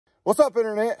What's up,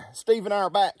 Internet? Steve and I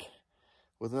are back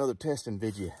with another testing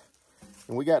video.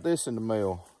 And we got this in the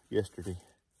mail yesterday.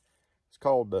 It's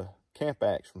called the Camp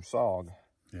Axe from SOG.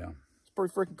 Yeah. It's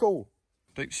pretty freaking cool.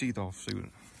 Take the sheath off, see what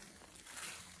it...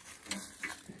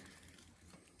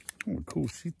 Oh, a cool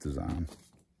sheath design.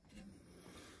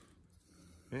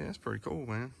 Yeah, it's pretty cool,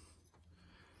 man.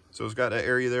 So it's got that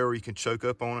area there where you can choke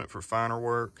up on it for finer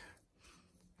work.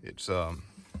 It's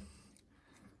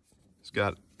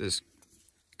got this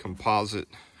composite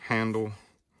handle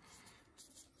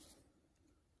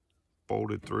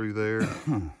bolted through there.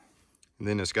 And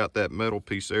then it's got that metal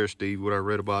piece there, Steve. What I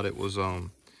read about it was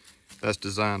that's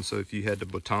designed so if you had the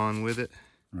baton with it,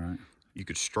 right, you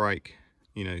could strike,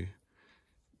 you know,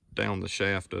 down the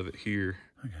shaft of it here.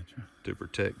 I gotcha. To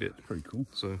protect it. Pretty cool.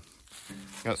 So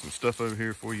got some stuff over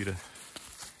here for you to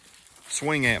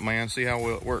swing at, man. See how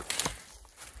well it works.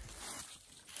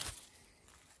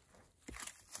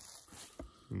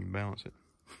 You can balance it.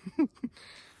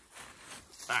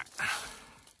 All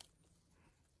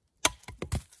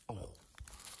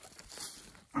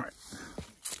right.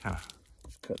 Kind of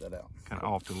cut that out. Kind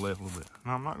of off to the left a little bit.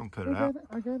 No, I'm not gonna cut it I out. got it.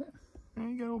 I got it. Yeah,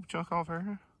 you got a little chunk off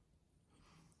there.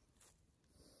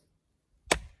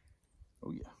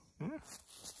 Oh yeah. Yeah.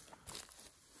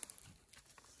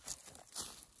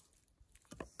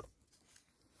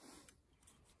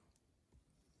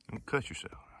 Don't cut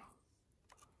yourself.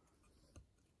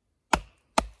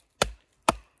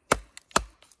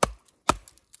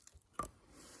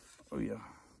 Oh yeah.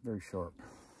 Very sharp.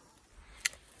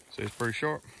 See, it's pretty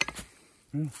sharp.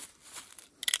 Yeah.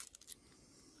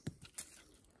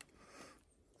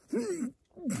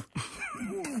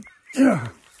 Yeah.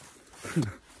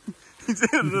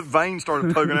 The vein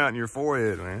started poking out in your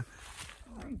forehead, man.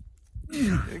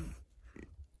 You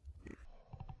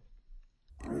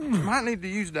might need to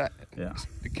use that. Yeah.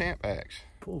 The Camp Axe.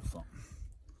 Pull something.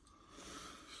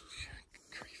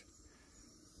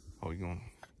 Oh, you gonna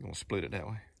split it that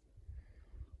way?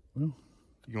 Well,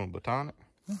 you gonna baton it?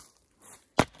 Yeah.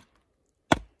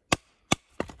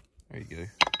 There you go.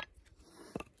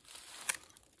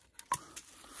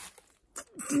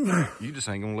 You just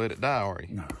ain't gonna let it die, are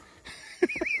you? No.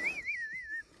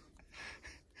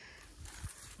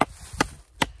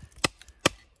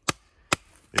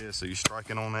 Yeah, so you're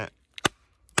striking on that.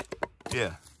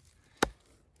 Yeah.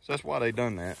 So that's why they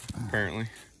done that, apparently.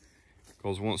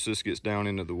 Because once this gets down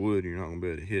into the wood, you're not gonna be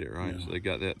able to hit it, right? Yeah. So they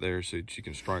got that there so that you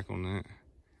can strike on that.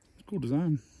 Cool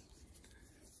design.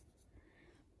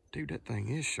 Dude, that thing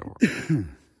is sharp. Yeah.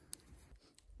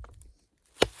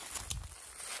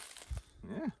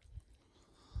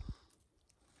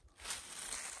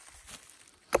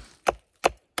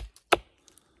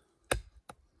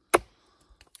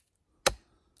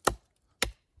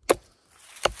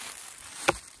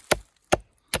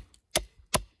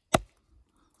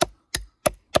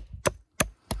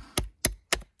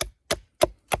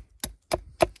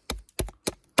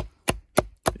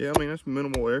 Yeah, I mean, that's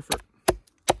minimal effort.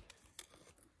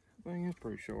 Thing is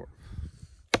pretty short.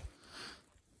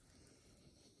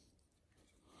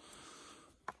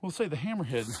 We'll say the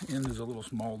hammerhead end is a little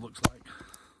small, looks like.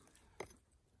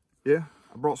 Yeah,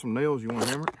 I brought some nails. You want to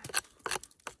hammer it?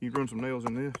 You run some nails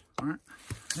in this. All right,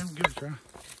 then we'll give it a try.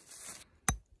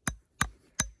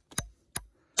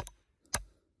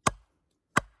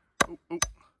 Oh, oh.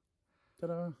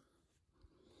 Ta-da.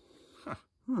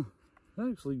 Huh.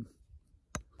 Actually.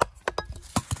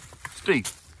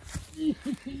 Steve.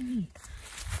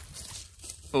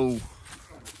 Oh.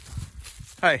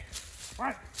 Hey.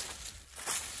 What?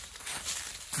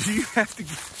 Do you have to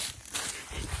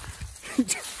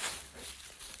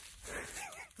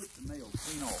Took the nail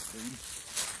clean off,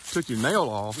 dude. Took your nail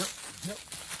off? Yep.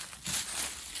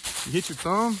 You hit your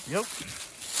thumb? Yep.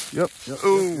 Yep.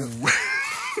 Ooh. Yep.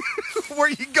 Where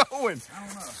you going? I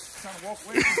don't know. Trying to walk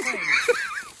away from the thing.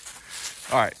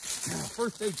 All right.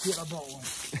 First aid kit, I bought one.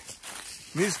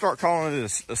 You need to start calling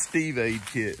it a Steve aid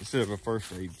kit instead of a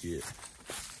first aid kit.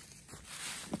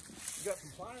 You got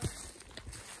some pliers?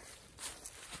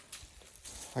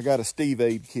 I got a Steve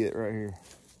aid kit right here.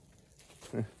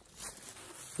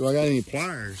 Do I got any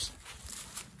pliers?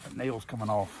 That nail's coming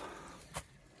off.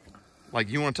 Like,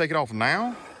 you want to take it off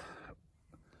now?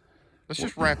 Let's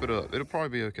just wrap it up. It'll probably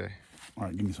be okay. All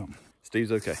right, give me something.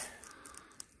 Steve's okay.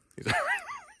 He's all right.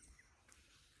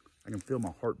 I can feel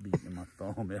my heartbeat in my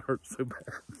thumb. It hurts so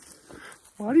bad.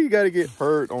 Why do you got to get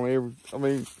hurt on every... I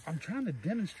mean... I'm trying to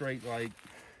demonstrate, like,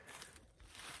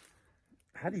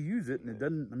 how to use it, and it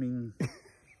doesn't, I mean...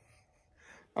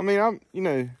 I'm, you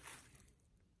know...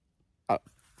 I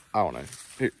don't know.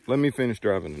 Here, let me finish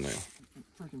driving the nail.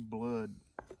 Freaking blood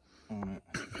on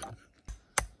it.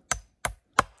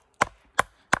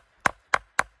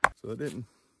 So I didn't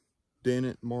dent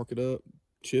it, mark it up,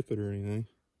 chip it or anything.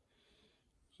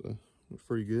 So it's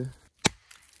pretty good.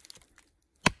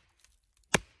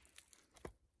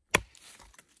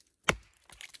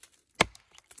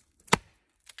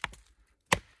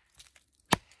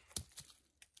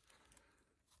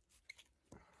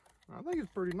 I think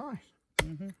it's pretty nice.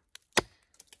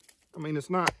 I mean, it's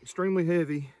not extremely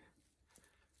heavy.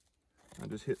 I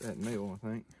just hit that nail, I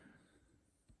think.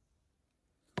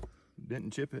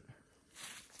 Didn't chip it.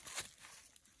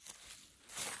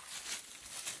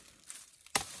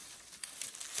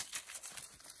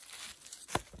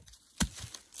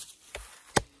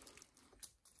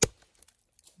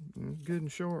 It's good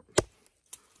and sharp.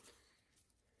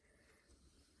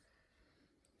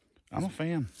 I'm a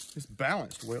fan. It's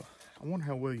balanced well. I wonder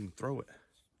how well you can throw it.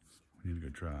 We need to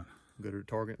go try it. Go to the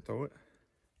target and throw it.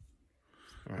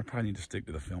 Right. I probably need to stick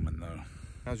to the filming though.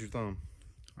 How's your thumb?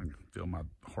 I can feel my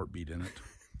heartbeat in it.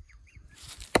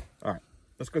 All right,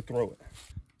 let's go throw it.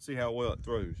 See how well it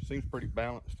throws. Seems pretty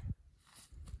balanced.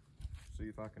 See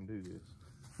if I can do this.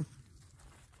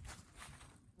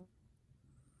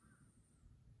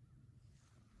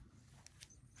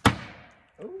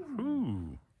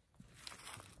 Ooh.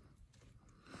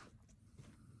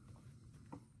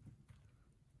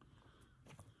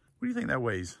 What do you think that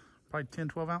weighs? Probably 10,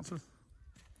 12 ounces?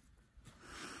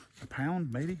 A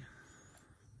pound, maybe?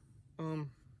 I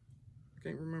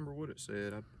can't remember what it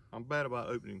said. I'm bad about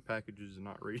opening packages and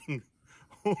not reading.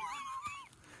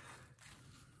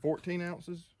 14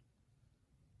 ounces,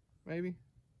 maybe?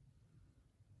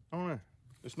 I don't know.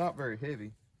 It's not very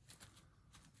heavy.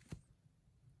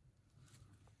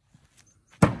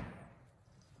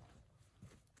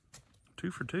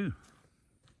 Two for two.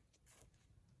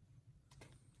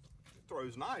 It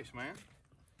throws nice, man.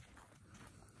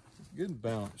 It's good and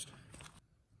balanced.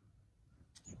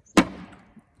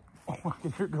 Oh, I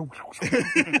can hear it go.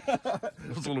 That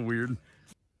was a little weird.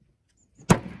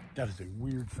 That is a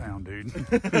weird sound, dude.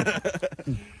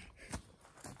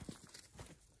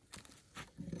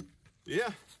 Yeah.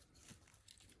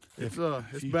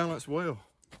 It's balanced well.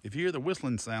 If you hear the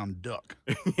whistling sound, duck.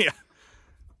 Yeah.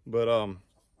 But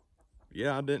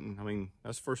yeah, I didn't. I mean,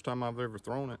 that's the first time I've ever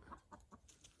thrown it.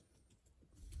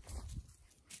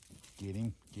 Get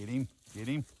him, get him, get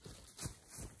him.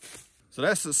 So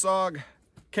that's the SOG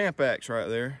Camp Axe right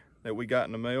there that we got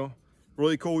in the mail.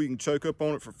 Really cool. You can choke up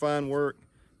on it for fine work.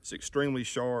 It's extremely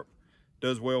sharp.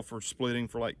 Does well for splitting,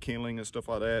 for like kindling and stuff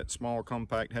like that. Small,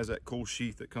 compact, has that cool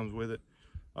sheath that comes with it.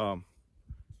 And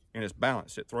it's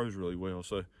balanced. It throws really well.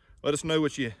 So let us know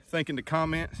what you think in the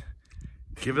comments.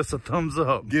 Give us a thumbs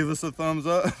up. Give us a thumbs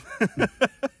up.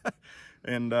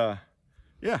 And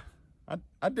yeah,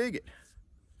 I dig it.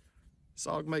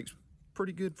 SOG makes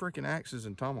pretty good freaking axes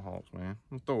and tomahawks, man.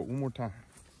 Let's throw it one more time.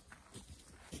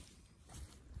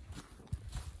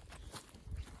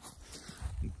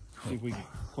 See if we can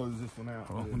close this one out.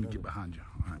 Hold on, let me get behind you.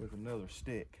 All right. With another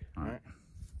stick. All right.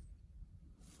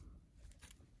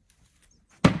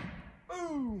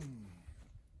 Boom!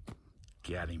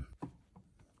 Got him.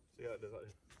 See how it does like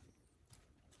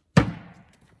this?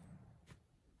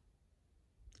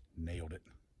 Nailed it.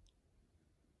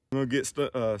 I'm gonna get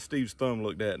Steve's thumb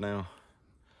looked at now.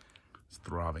 It's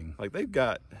throbbing. Like they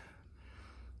gotta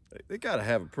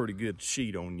have a pretty good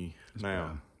sheet on you now.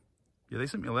 Bad. Yeah, they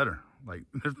sent me a letter. Like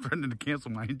they're threatening to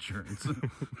cancel my insurance.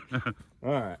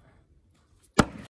 All right.